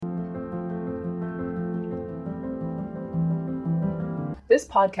This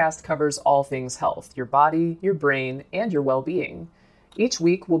podcast covers all things health, your body, your brain, and your well-being. Each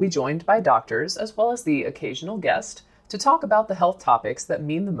week, we'll be joined by doctors, as well as the occasional guest, to talk about the health topics that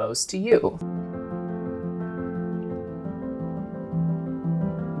mean the most to you.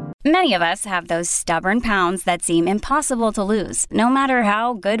 Many of us have those stubborn pounds that seem impossible to lose, no matter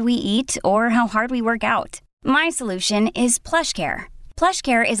how good we eat or how hard we work out. My solution is PlushCare.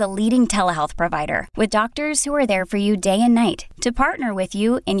 PlushCare is a leading telehealth provider with doctors who are there for you day and night to partner with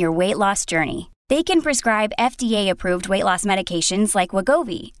you in your weight loss journey. They can prescribe FDA-approved weight loss medications like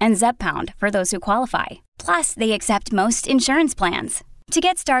Wegovy and Zepbound for those who qualify. Plus, they accept most insurance plans. To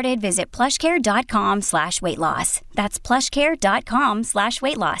get started, visit plushcare.com/weightloss. That's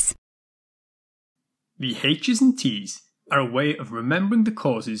plushcare.com/weightloss. The H's and T's are a way of remembering the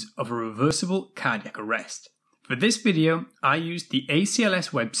causes of a reversible cardiac arrest. For this video, I used the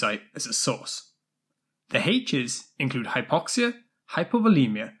ACLS website as a source. The H's include hypoxia,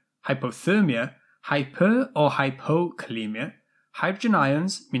 hypovolemia, hypothermia, hyper or hypokalemia, hydrogen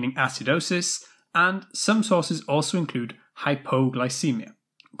ions, meaning acidosis, and some sources also include hypoglycemia.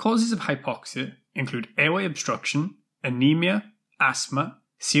 Causes of hypoxia include airway obstruction, anemia, asthma,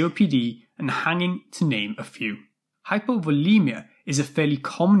 COPD, and hanging, to name a few. Hypovolemia is a fairly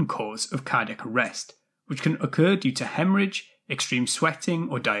common cause of cardiac arrest, which can occur due to hemorrhage, extreme sweating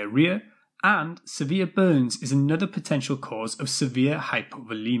or diarrhea, and severe burns is another potential cause of severe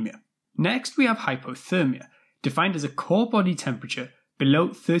hypovolemia. Next, we have hypothermia, defined as a core body temperature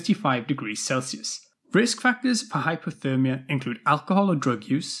below 35 degrees Celsius. Risk factors for hypothermia include alcohol or drug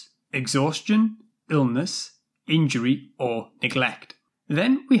use, exhaustion, illness, injury, or neglect.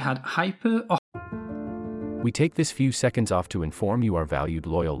 Then we had hyper or... We take this few seconds off to inform you, our valued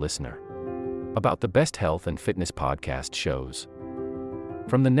loyal listener, about the best health and fitness podcast shows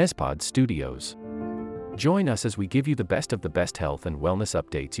from the Nespod Studios. Join us as we give you the best of the best health and wellness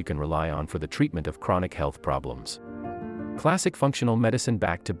updates you can rely on for the treatment of chronic health problems. Classic functional medicine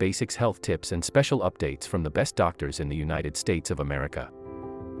back to basics health tips and special updates from the best doctors in the United States of America.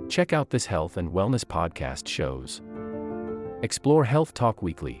 Check out this health and wellness podcast shows. Explore Health Talk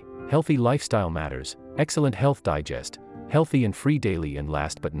Weekly, Healthy Lifestyle Matters, Excellent Health Digest, Healthy and Free Daily, and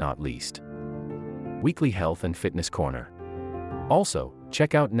last but not least, Weekly Health and Fitness Corner. Also,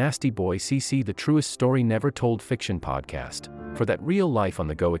 check out Nasty Boy CC, the truest story never told fiction podcast, for that real life on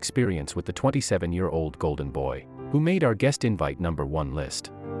the go experience with the 27-year-old golden boy who made our guest invite #1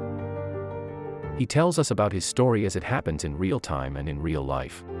 list. He tells us about his story as it happens in real time and in real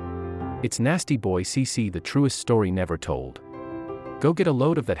life. It's Nasty Boy CC, the truest story never told. Go get a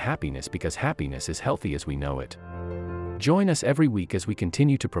load of that happiness, because happiness is healthy as we know it. Join us every week as we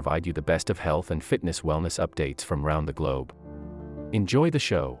continue to provide you the best of health and fitness wellness updates from around the globe. Enjoy the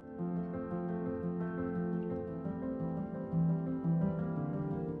show.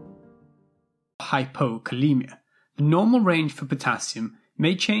 Hypokalemia. The normal range for potassium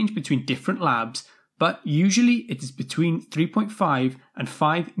may change between different labs, but usually it is between 3.5 and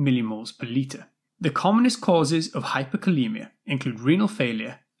 5 millimoles per litre. The commonest causes of hypokalemia include renal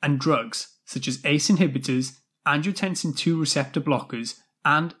failure and drugs such as ACE inhibitors, angiotensin II receptor blockers,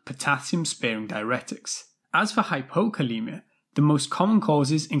 and potassium-sparing diuretics. As for hypokalemia, the most common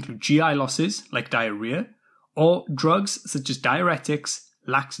causes include GI losses like diarrhea, or drugs such as diuretics,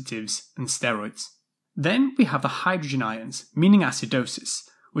 laxatives, and steroids. Then we have the hydrogen ions, meaning acidosis,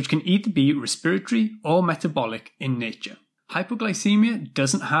 which can either be respiratory or metabolic in nature. Hypoglycemia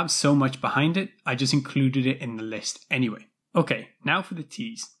doesn't have so much behind it, I just included it in the list anyway. Okay, now for the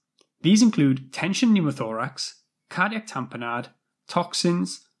T's. These include tension pneumothorax, cardiac tamponade,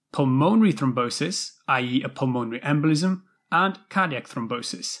 toxins, pulmonary thrombosis, i.e. a pulmonary embolism, and cardiac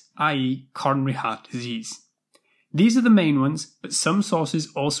thrombosis, i.e. coronary heart disease. These are the main ones, but some sources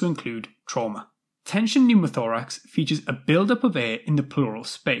also include trauma. Tension pneumothorax features a buildup of air in the pleural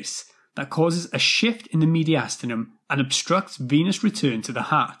space that causes a shift in the mediastinum and obstructs venous return to the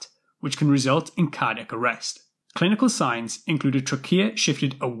heart, which can result in cardiac arrest. Clinical signs include a trachea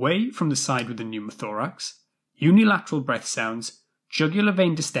shifted away from the side with the pneumothorax, unilateral breath sounds, jugular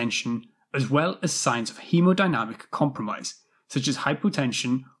vein distension, as well as signs of hemodynamic compromise, such as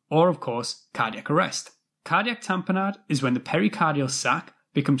hypotension or, of course, cardiac arrest. Cardiac tamponade is when the pericardial sac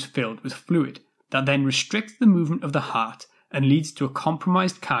becomes filled with fluid that then restricts the movement of the heart and leads to a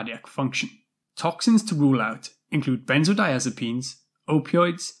compromised cardiac function. Toxins to rule out include benzodiazepines,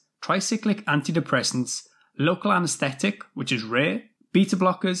 opioids, tricyclic antidepressants, local anesthetic, which is rare, beta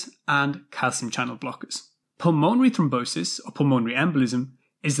blockers, and calcium channel blockers. Pulmonary thrombosis, or pulmonary embolism,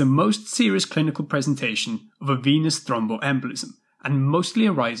 is the most serious clinical presentation of a venous thromboembolism and mostly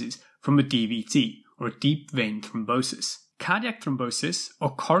arises from a DVT, or a deep vein thrombosis. Cardiac thrombosis, or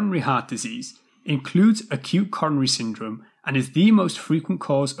coronary heart disease, includes acute coronary syndrome and is the most frequent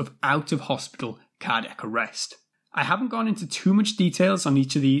cause of out-of-hospital cardiac arrest. I haven't gone into too much details on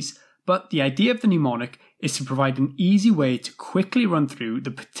each of these, but the idea of the mnemonic is to provide an easy way to quickly run through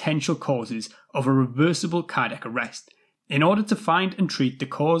the potential causes of a reversible cardiac arrest in order to find and treat the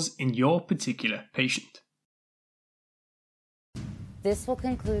cause in your particular patient. This will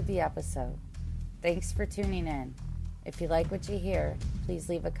conclude the episode. Thanks for tuning in. If you like what you hear, please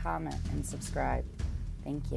leave a comment and subscribe. Thank you.